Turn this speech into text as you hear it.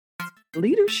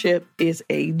Leadership is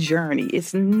a journey.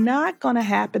 It's not going to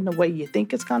happen the way you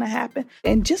think it's going to happen.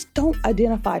 And just don't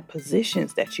identify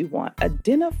positions that you want.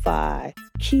 Identify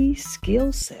key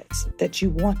skill sets that you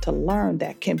want to learn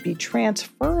that can be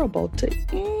transferable to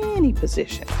any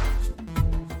position.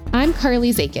 I'm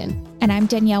Carly Zakin. And I'm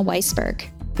Danielle Weisberg.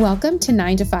 Welcome to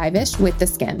 9 to 5-ish with the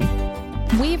Skin.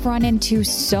 We've run into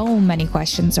so many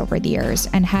questions over the years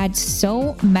and had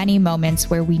so many moments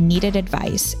where we needed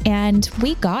advice, and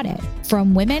we got it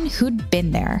from women who'd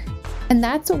been there. And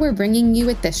that's what we're bringing you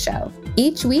with this show.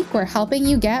 Each week, we're helping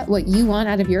you get what you want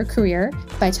out of your career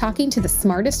by talking to the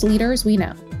smartest leaders we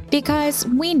know. Because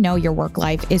we know your work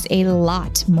life is a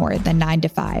lot more than 9 to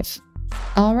 5.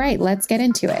 All right, let's get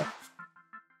into it.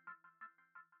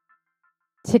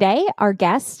 Today, our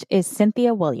guest is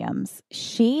Cynthia Williams.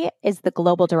 She is the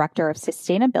Global Director of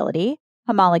Sustainability,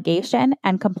 Homologation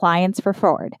and Compliance for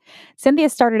Ford. Cynthia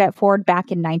started at Ford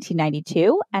back in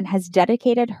 1992 and has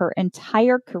dedicated her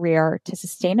entire career to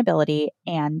sustainability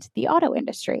and the auto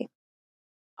industry.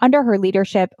 Under her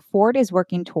leadership, Ford is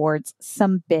working towards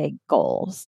some big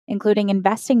goals, including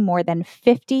investing more than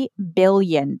 $50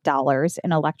 billion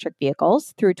in electric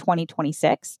vehicles through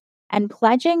 2026, and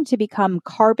pledging to become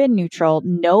carbon neutral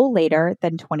no later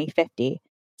than 2050.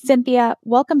 Cynthia,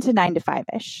 welcome to 9 to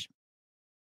 5-ish.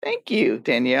 Thank you,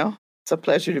 Danielle. It's a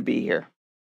pleasure to be here.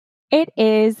 It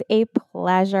is a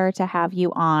pleasure to have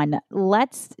you on.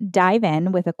 Let's dive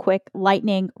in with a quick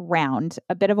lightning round,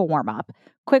 a bit of a warm-up.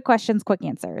 Quick questions, quick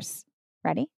answers.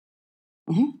 Ready?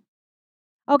 Mm-hmm.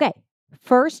 Okay.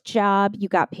 First job you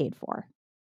got paid for.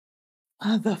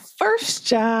 The first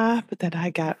job that I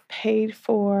got paid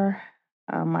for,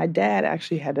 my dad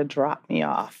actually had to drop me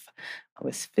off. I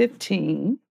was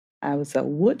 15. I was a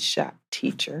woodshop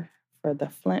teacher for the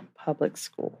Flint Public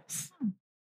Schools.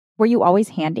 Were you always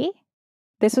handy?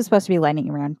 This was supposed to be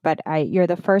lightning round, but you're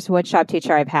the first woodshop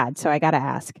teacher I've had, so I got to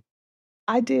ask.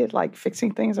 I did like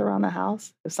fixing things around the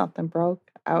house. If something broke,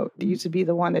 I used to be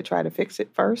the one that tried to fix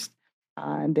it first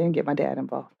and then get my dad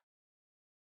involved.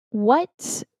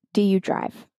 What do you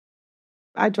drive?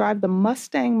 I drive the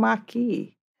Mustang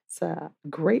Mach-E. It's a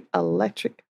great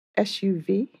electric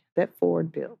SUV that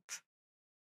Ford built.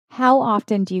 How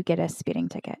often do you get a speeding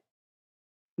ticket?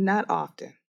 Not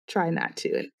often. Try not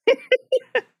to.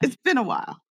 It's been a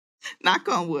while. Knock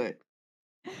on wood.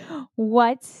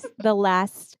 What's the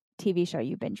last TV show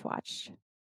you binge watched?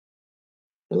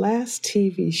 The last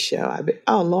TV show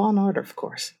Law and Order, of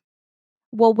course.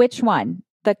 Well, which one?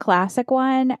 The classic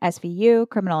one, SVU,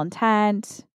 Criminal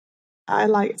Intent? I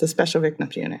like the Special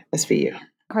Victims Unit, SVU.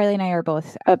 Carly and I are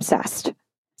both obsessed,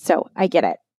 so I get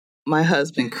it. My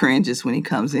husband cringes when he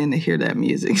comes in to hear that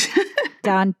music.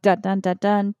 Dun, dun, dun, dun,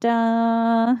 dun,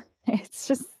 dun.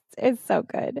 It's so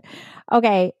good.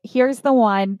 Okay, here's the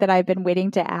one that I've been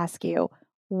waiting to ask you.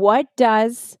 What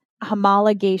does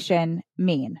homologation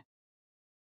mean?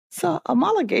 So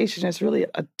homologation is really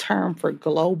a term for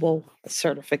global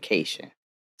certification.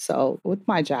 So with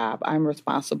my job, I'm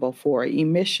responsible for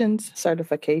emissions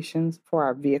certifications for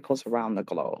our vehicles around the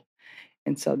globe.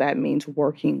 And so that means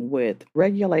working with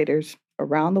regulators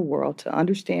around the world to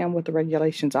understand what the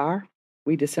regulations are.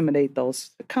 We disseminate those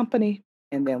to the company,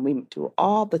 and then we do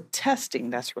all the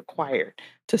testing that's required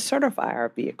to certify our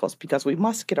vehicles because we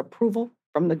must get approval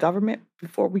from the government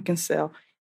before we can sell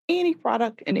any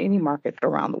product in any market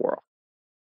around the world.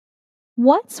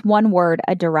 What's one word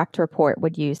a direct report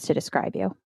would use to describe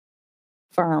you?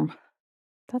 Firm.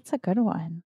 That's a good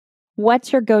one.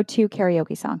 What's your go-to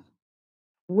karaoke song?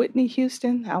 Whitney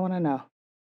Houston, I Want to Know.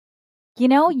 You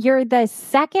know, you're the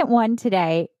second one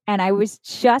today, and I was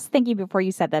just thinking before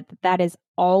you said that is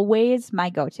always my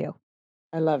go-to.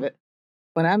 I love it.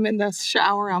 When I'm in the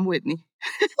shower, I'm Whitney.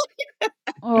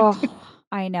 Oh,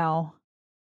 I know.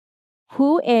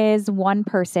 Who is one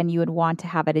person you would want to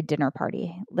have at a dinner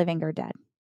party, living or dead?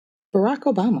 Barack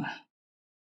Obama.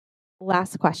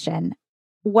 Last question.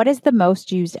 What is the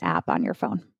most used app on your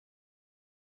phone?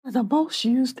 The most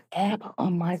used app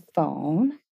on my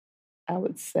phone, I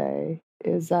would say,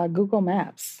 is Google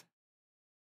Maps.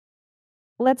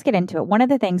 Let's get into it. One of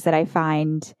the things that I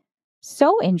find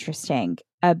so interesting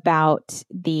about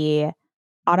the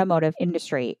automotive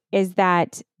industry is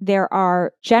that there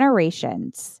are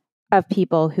generations of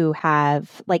people who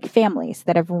have, like, families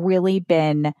that have really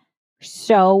been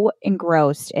so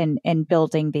engrossed in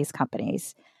building these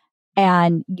companies.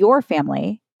 And your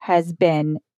family has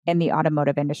been in the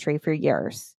automotive industry for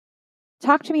years.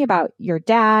 Talk to me about your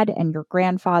dad and your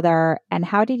grandfather, and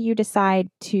how did you decide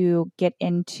to get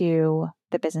into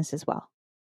the business as well?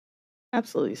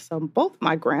 Absolutely. So both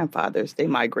my grandfathers, they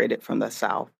migrated from the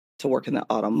South to work in the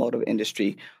automotive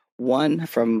industry One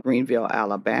from Greenville,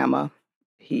 Alabama.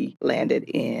 He landed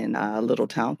in a little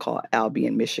town called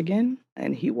Albion, Michigan,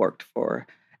 and he worked for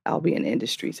Albion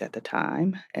Industries at the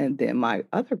time. And then my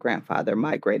other grandfather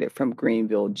migrated from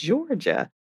Greenville,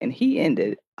 Georgia, and he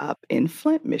ended up in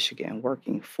Flint, Michigan,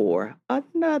 working for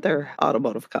another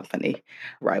automotive company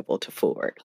rival to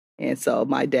Ford. And so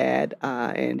my dad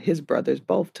and his brothers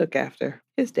both took after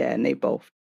his dad, and they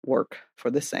both work for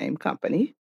the same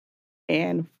company.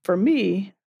 And for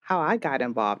me, how I got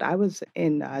involved, I was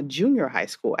in junior high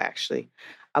school, actually.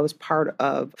 I was part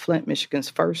of Flint, Michigan's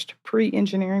first pre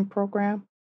engineering program.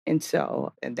 And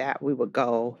so, and that we would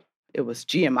go, it was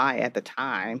GMI at the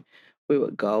time. We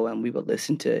would go and we would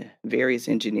listen to various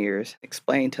engineers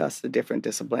explain to us the different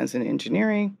disciplines in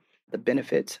engineering, the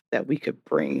benefits that we could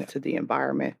bring to the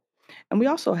environment. And we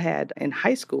also had in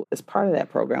high school, as part of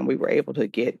that program, we were able to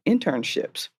get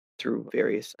internships through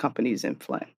various companies in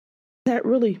Flint. That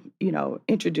really,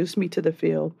 introduced me to the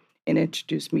field and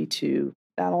introduced me to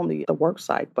not only the work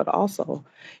site, but also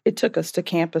it took us to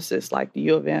campuses like the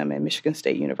U of M and Michigan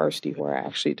State University, where I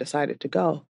actually decided to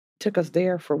go. Took us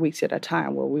there for weeks at a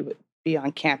time where we would be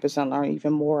on campus and learn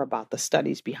even more about the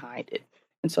studies behind it.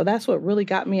 And so that's what really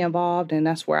got me involved. And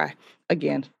that's where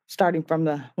again, starting from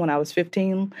when I was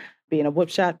 15, being a wood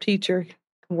shop teacher,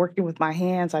 working with my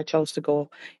hands, I chose to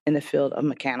go in the field of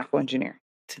mechanical engineering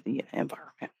to the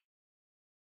environment.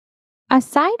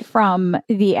 Aside from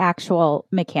the actual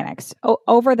mechanics,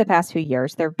 over the past few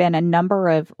years, there have been a number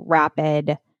of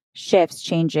rapid shifts,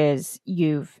 changes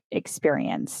you've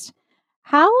experienced.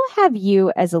 How have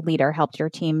you as a leader helped your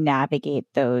team navigate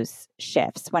those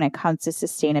shifts when it comes to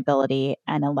sustainability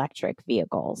and electric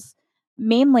vehicles?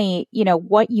 Mainly,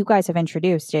 what you guys have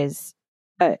introduced is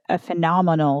a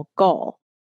phenomenal goal.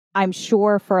 I'm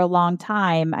sure for a long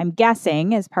time, I'm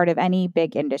guessing as part of any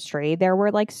big industry, there were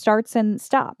like starts and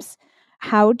stops.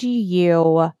 How do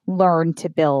you learn to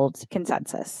build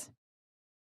consensus?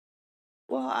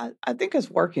 Well, I think it's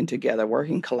working together,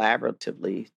 working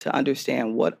collaboratively to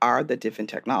understand what are the different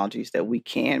technologies that we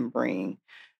can bring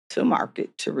to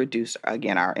market to reduce,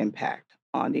 again, our impact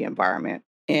on the environment.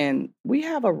 And we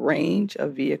have a range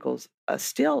of vehicles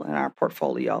still in our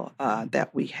portfolio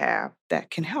that we have that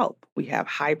can help. We have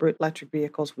hybrid electric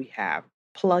vehicles, we have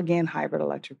plug in hybrid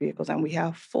electric vehicles, and we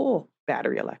have full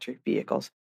battery electric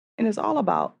vehicles. And it's all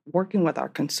about working with our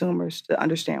consumers to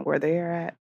understand where they're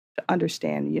at, to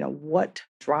understand, what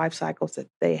drive cycles that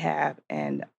they have,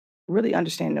 and really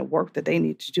understand the work that they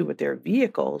need to do with their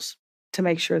vehicles to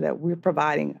make sure that we're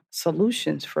providing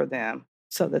solutions for them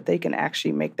so that they can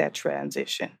actually make that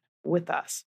transition with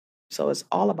us. So it's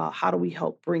all about how do we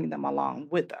help bring them along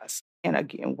with us. And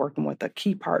again, working with the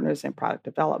key partners in product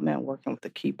development, working with the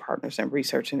key partners in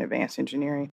research and advanced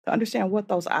engineering to understand what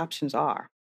those options are.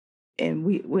 And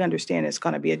we understand it's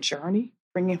going to be a journey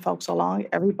bringing folks along.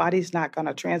 Everybody's not going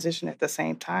to transition at the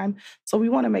same time. So we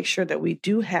want to make sure that we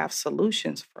do have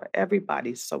solutions for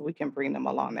everybody so we can bring them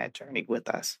along that journey with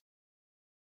us.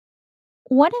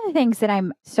 One of the things that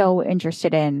I'm so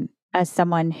interested in as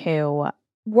someone who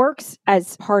works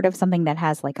as part of something that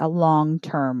has like a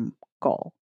long-term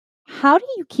goal, how do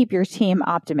you keep your team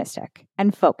optimistic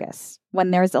and focused when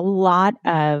there's a lot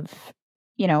of,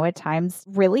 at times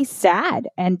really sad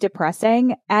and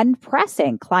depressing and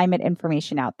pressing climate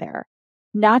information out there?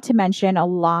 Not to mention a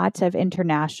lot of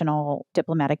international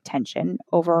diplomatic tension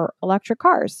over electric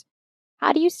cars.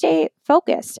 How do you stay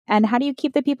focused and how do you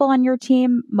keep the people on your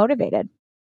team motivated?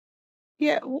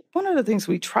 Yeah, one of the things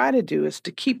we try to do is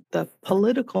to keep the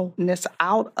politicalness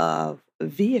out of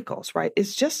vehicles, right?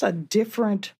 It's just a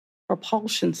different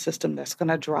propulsion system that's going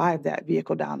to drive that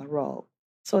vehicle down the road.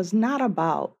 So it's not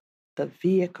about the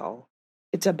vehicle,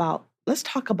 it's about let's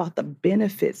talk about the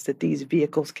benefits that these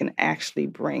vehicles can actually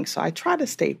bring. So I try to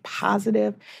stay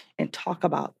positive and talk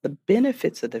about the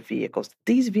benefits of the vehicles.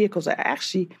 These vehicles are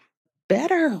actually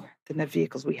better than the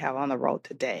vehicles we have on the road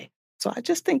today. So I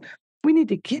just think we need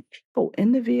to get people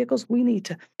in the vehicles. We need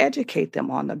to educate them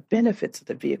on the benefits of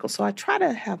the vehicle. So I try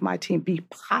to have my team be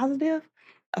positive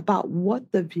about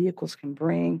what the vehicles can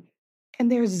bring.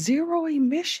 And there's zero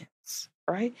emissions,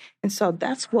 right? And so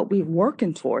that's what we're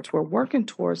working towards. We're working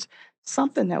towards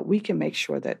something that we can make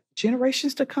sure that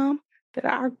generations to come, that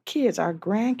our kids, our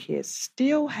grandkids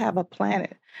still have a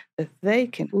planet that they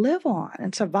can live on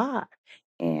and survive.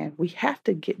 And we have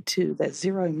to get to that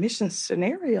zero emission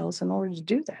scenarios in order to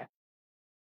do that.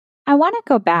 I want to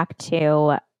go back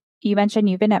to you mentioned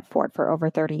you've been at Ford for over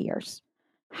 30 years.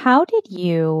 How did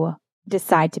you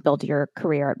decide to build your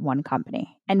career at one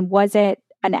company? And was it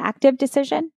an active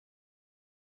decision?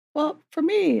 Well, for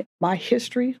me, my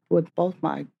history with both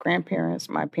my grandparents,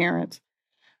 my parents,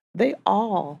 they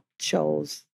all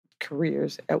chose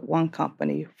careers at one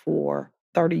company for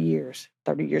 30 years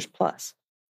plus.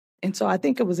 And so I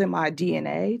think it was in my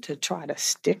DNA to try to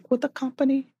stick with the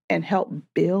company and help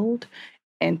build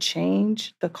and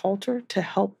change the culture to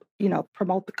help,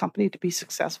 promote the company to be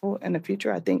successful in the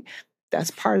future. I think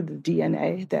that's part of the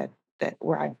DNA that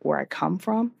where I come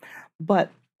from.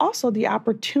 But also the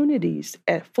opportunities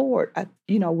at Ford,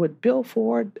 with Bill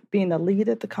Ford being the lead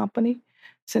at the company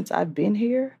since I've been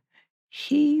here,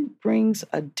 he brings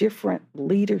a different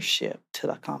leadership to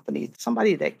the company,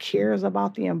 somebody that cares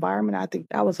about the environment. I think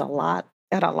that was had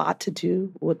a lot to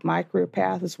do with my career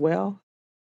path as well.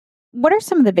 What are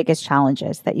some of the biggest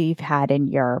challenges that you've had in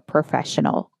your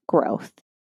professional growth?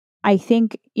 I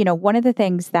think, one of the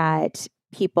things that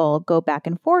people go back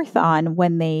and forth on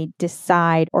when they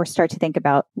decide or start to think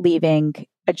about leaving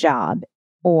a job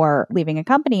or leaving a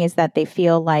company is that they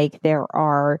feel like there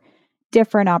are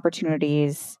different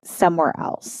opportunities somewhere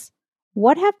else.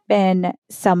 What have been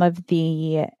some of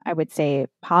the, I would say,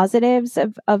 positives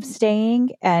of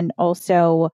staying? And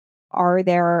also, are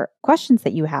there questions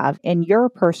that you have in your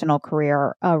personal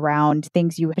career around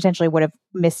things you potentially would have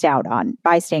missed out on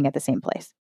by staying at the same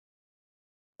place?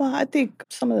 Well, I think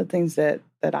some of the things that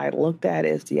I looked at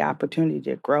is the opportunity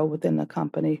to grow within the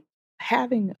company.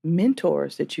 Having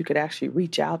mentors that you could actually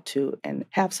reach out to and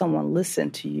have someone listen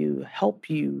to you, help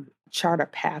you chart a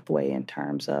pathway in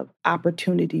terms of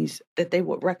opportunities that they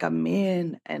would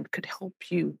recommend and could help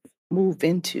you move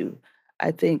into.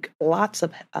 I think lots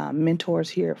of mentors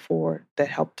here for that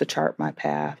helped to chart my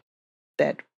path,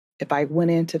 that if I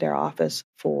went into their office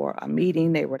for a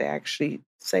meeting, they would actually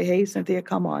say, "Hey, Cynthia,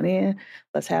 come on in.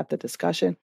 Let's have the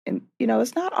discussion." And,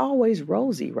 it's not always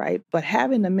rosy, right? But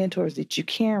having the mentors that you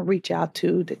can reach out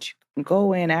to, that you can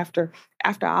go in after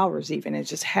hours even and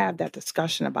just have that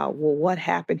discussion about, well, what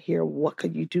happened here? What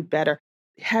could you do better?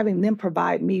 Having them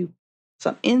provide me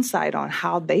some insight on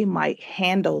how they might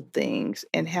handle things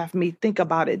and have me think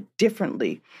about it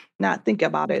differently, not think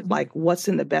about it like what's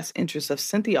in the best interest of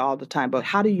Cynthia all the time, but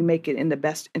how do you make it in the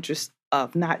best interest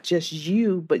of not just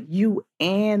you, but you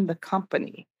and the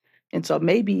company? And so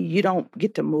maybe you don't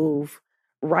get to move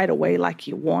right away like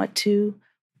you want to,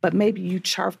 but maybe you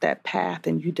chart that path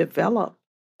and you develop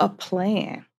a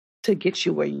plan to get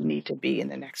you where you need to be in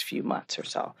the next few months or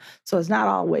so. So it's not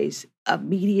always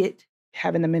immediate.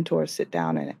 Having the mentor sit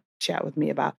down and chat with me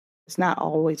about, it's not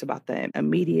always about the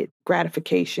immediate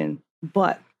gratification,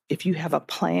 but if you have a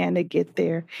plan to get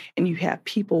there and you have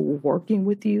people working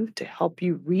with you to help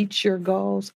you reach your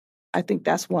goals, I think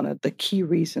that's one of the key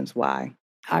reasons why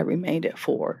I remained at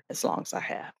Ford as long as I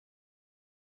have.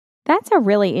 That's a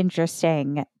really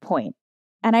interesting point.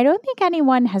 And I don't think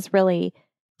anyone has really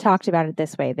talked about it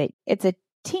this way, that it's a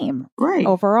team Great.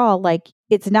 overall. Like,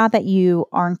 it's not that you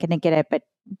aren't going to get it, but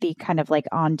the kind of like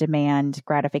on demand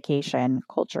gratification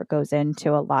culture goes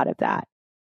into a lot of that.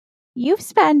 You've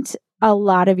spent a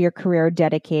lot of your career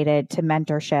dedicated to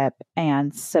mentorship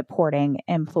and supporting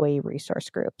employee resource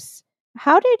groups.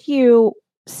 How did you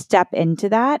step into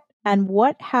that? And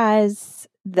what has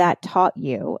that taught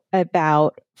you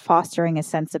about fostering a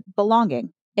sense of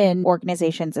belonging in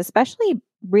organizations, especially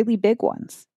really big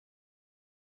ones?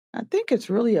 I think it's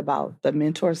really about the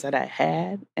mentors that I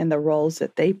had and the roles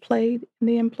that they played in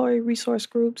the employee resource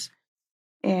groups,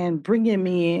 and bringing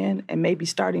me in and maybe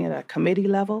starting at a committee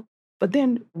level, but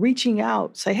then reaching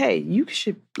out, say, "Hey, you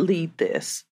should lead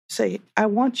this." Say, "I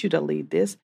want you to lead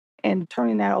this," and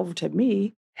turning that over to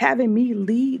me, having me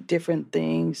lead different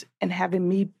things and having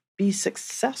me be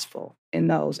successful in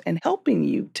those and helping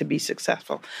you to be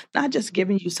successful, not just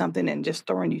giving you something and just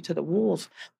throwing you to the wolves,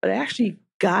 but actually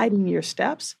guiding your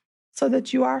steps so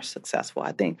that you are successful.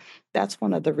 I think that's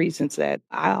one of the reasons that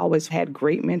I always had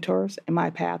great mentors in my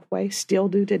pathway, still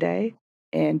do today.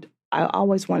 And I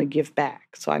always want to give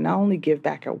back. So I not only give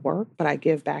back at work, but I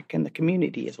give back in the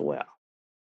community as well.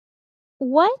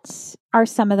 What are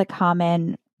some of the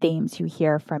common themes you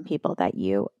hear from people that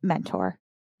you mentor,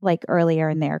 like earlier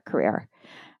in their career?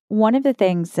 One of the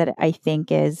things that I think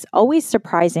is always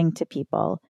surprising to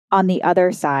people on the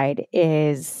other side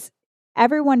is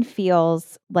everyone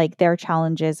feels like their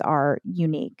challenges are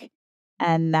unique.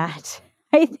 And that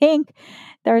I think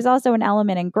there's also an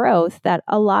element in growth that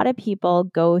a lot of people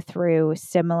go through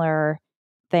similar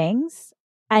things,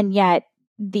 and yet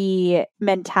the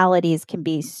mentalities can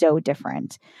be so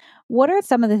different. What are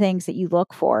some of the things that you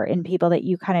look for in people that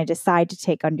you kind of decide to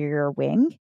take under your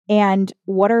wing? And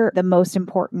what are the most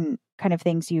important kind of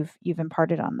things you've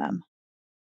imparted on them?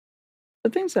 The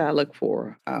things that I look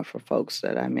for folks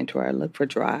that I mentor, I look for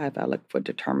drive, I look for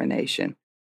determination,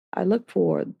 I look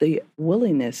for the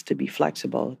willingness to be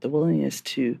flexible, the willingness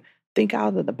to think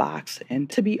out of the box and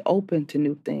to be open to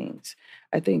new things.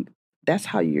 I think that's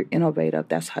how you're innovative.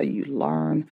 That's how you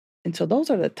learn. And so those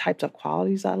are the types of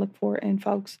qualities I look for in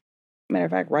folks. Matter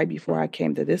of fact, right before I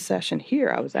came to this session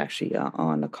here, I was actually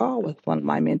on a call with one of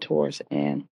my mentors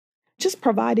and just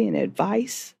providing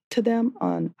advice to them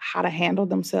on how to handle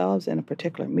themselves in a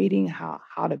particular meeting, how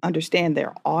to understand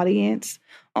their audience,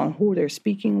 on who they're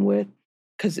speaking with.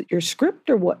 Because your script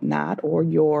or whatnot, or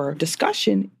your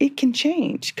discussion, it can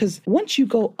change. Because once you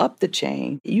go up the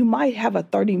chain, you might have a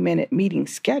 30-minute meeting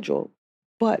scheduled.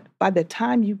 But by the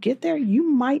time you get there, you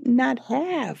might not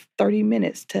have 30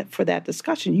 minutes for that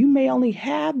discussion. You may only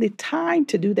have the time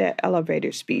to do that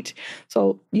elevator speech.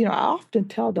 So, I often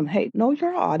tell them, hey, know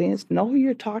your audience, know who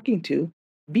you're talking to,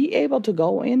 be able to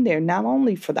go in there not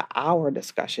only for the hour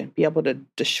discussion, be able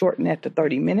to shorten that to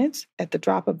 30 minutes at the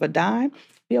drop of a dime,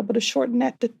 be able to shorten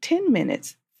that to 10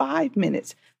 minutes, 5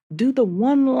 minutes. Do the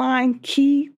one line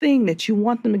key thing that you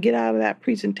want them to get out of that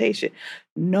presentation.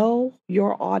 Know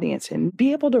your audience and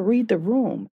be able to read the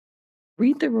room.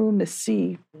 Read the room to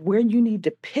see where you need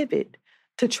to pivot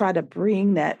to try to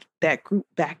bring that group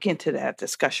back into that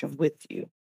discussion with you.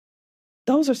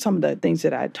 Those are some of the things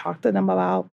that I talk to them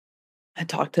about. I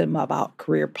talk to them about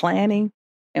career planning.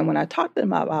 And when I talk to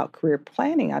them about career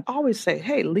planning, I always say,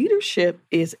 hey, leadership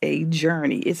is a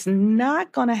journey. It's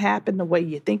not going to happen the way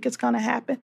you think it's going to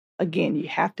happen. Again, you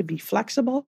have to be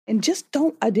flexible and just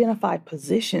don't identify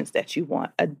positions that you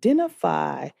want.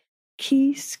 Identify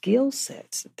key skill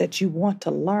sets that you want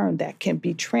to learn that can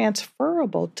be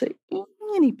transferable to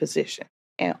any position.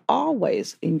 And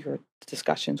always in your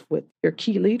discussions with your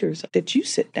key leaders that you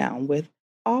sit down with,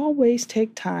 always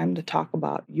take time to talk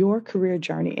about your career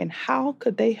journey and how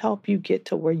could they help you get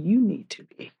to where you need to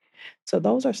be. So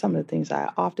those are some of the things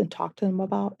I often talk to them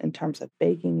about in terms of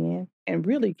baking in and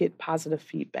really get positive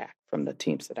feedback from the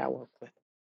teams that I work with.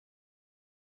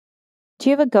 Do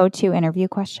you have a go-to interview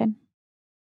question?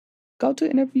 Go-to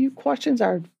interview questions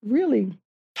are really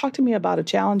talk to me about a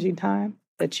challenging time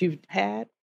that you've had.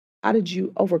 How did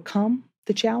you overcome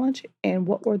the challenge? And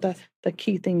what were the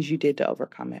key things you did to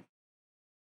overcome it?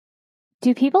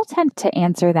 Do people tend to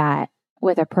answer that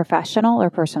with a professional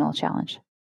or personal challenge?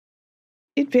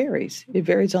 It varies. It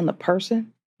varies on the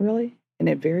person, really, and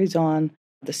it varies on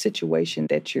the situation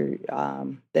that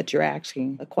you're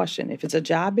asking a question. If it's a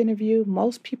job interview,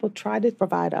 most people try to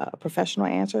provide a professional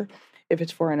answer. If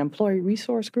it's for an employee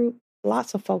resource group,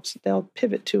 lots of folks they'll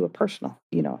pivot to a personal,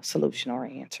 solution or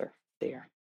answer there.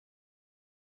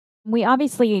 We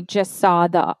obviously just saw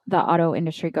the auto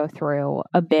industry go through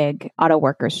a big auto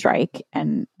worker strike,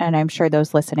 and I'm sure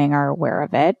those listening are aware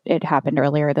of it. It happened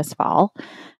earlier this fall.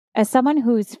 As someone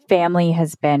whose family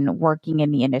has been working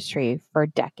in the industry for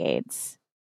decades,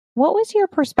 what was your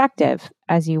perspective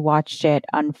as you watched it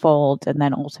unfold and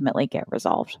then ultimately get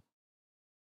resolved?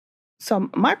 So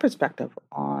my perspective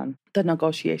on the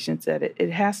negotiations that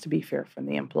it has to be fair from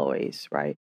the employees,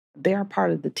 right? They're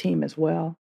part of the team as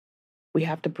well. We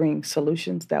have to bring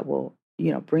solutions that will,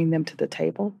 bring them to the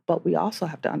table, but we also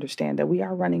have to understand that we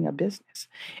are running a business.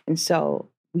 And so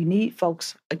we need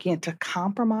folks, again, to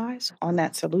compromise on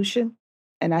that solution.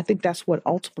 And I think that's what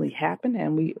ultimately happened.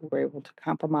 And we were able to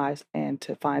compromise and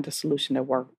to find a solution that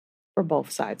worked for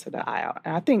both sides of the aisle.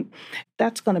 And I think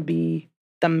that's going to be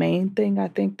the main thing, I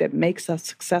think, that makes us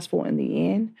successful in the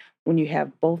end when you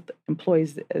have both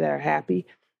employees that are happy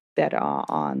that are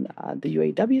on the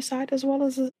UAW side as well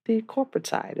as the corporate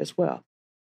side as well.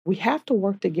 We have to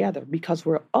work together because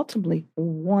we're ultimately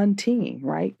one team,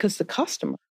 right? Because the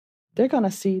customer, they're going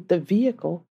to see the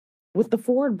vehicle with the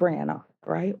Ford brand on it,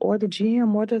 right? Or the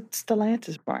GM or the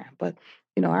Stellantis brand. But,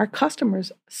 our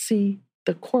customers see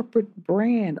the corporate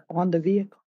brand on the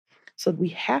vehicle. So we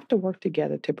have to work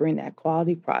together to bring that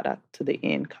quality product to the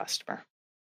end customer.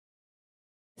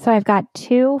 So I've got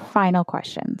two final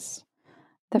questions.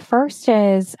 The first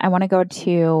is I want to go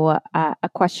to a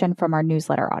question from our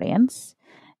newsletter audience.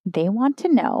 They want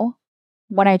to know,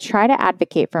 when I try to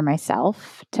advocate for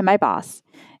myself to my boss,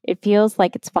 it feels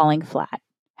like it's falling flat.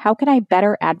 How can I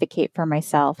better advocate for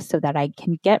myself so that I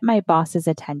can get my boss's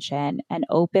attention and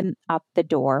open up the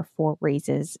door for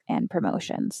raises and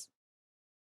promotions?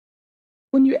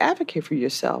 When you advocate for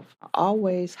yourself,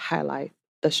 always highlight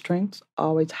the strengths,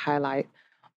 always highlight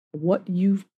what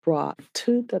you've brought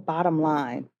to the bottom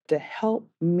line to help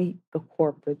meet the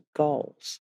corporate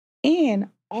goals. And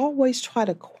always try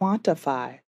to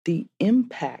quantify the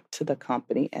impact to the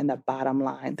company and the bottom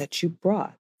line that you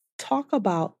brought. Talk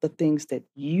about the things that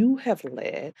you have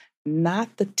led,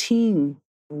 not the team.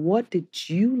 What did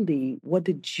you lead? What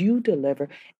did you deliver?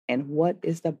 And what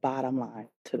is the bottom line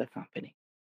to the company?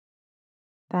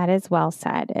 That is well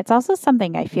said. It's also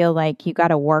something I feel like you got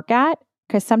to work at,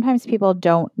 because sometimes people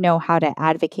don't know how to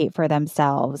advocate for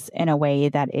themselves in a way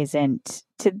that isn't,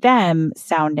 to them,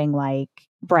 sounding like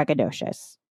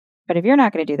braggadocious. But if you're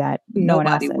not going to do that, no one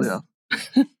else Nobody is.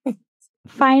 will.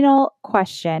 Final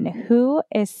question. Who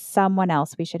is someone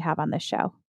else we should have on this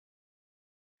show?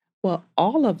 Well,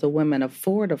 all of the women of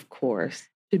Ford, of course,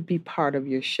 should be part of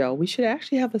your show. We should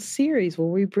actually have a series where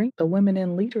we bring the women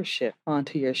in leadership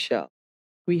onto your show.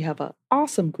 We have an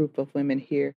awesome group of women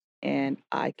here, and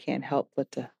I can't help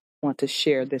but to want to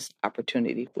share this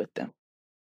opportunity with them.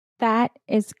 That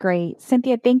is great.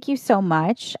 Cynthia, thank you so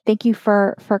much. Thank you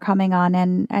for coming on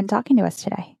and talking to us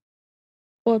today.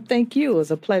 Well, thank you. It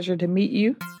was a pleasure to meet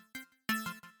you.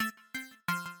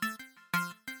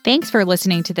 Thanks for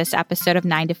listening to this episode of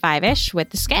 9 to 5-ish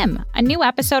with The Skim. A new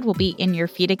episode will be in your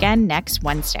feed again next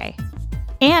Wednesday.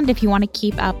 And if you want to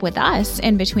keep up with us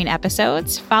in between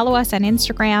episodes, follow us on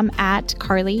Instagram at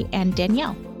Carly and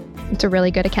Danielle. It's a really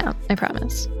good account, I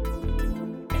promise.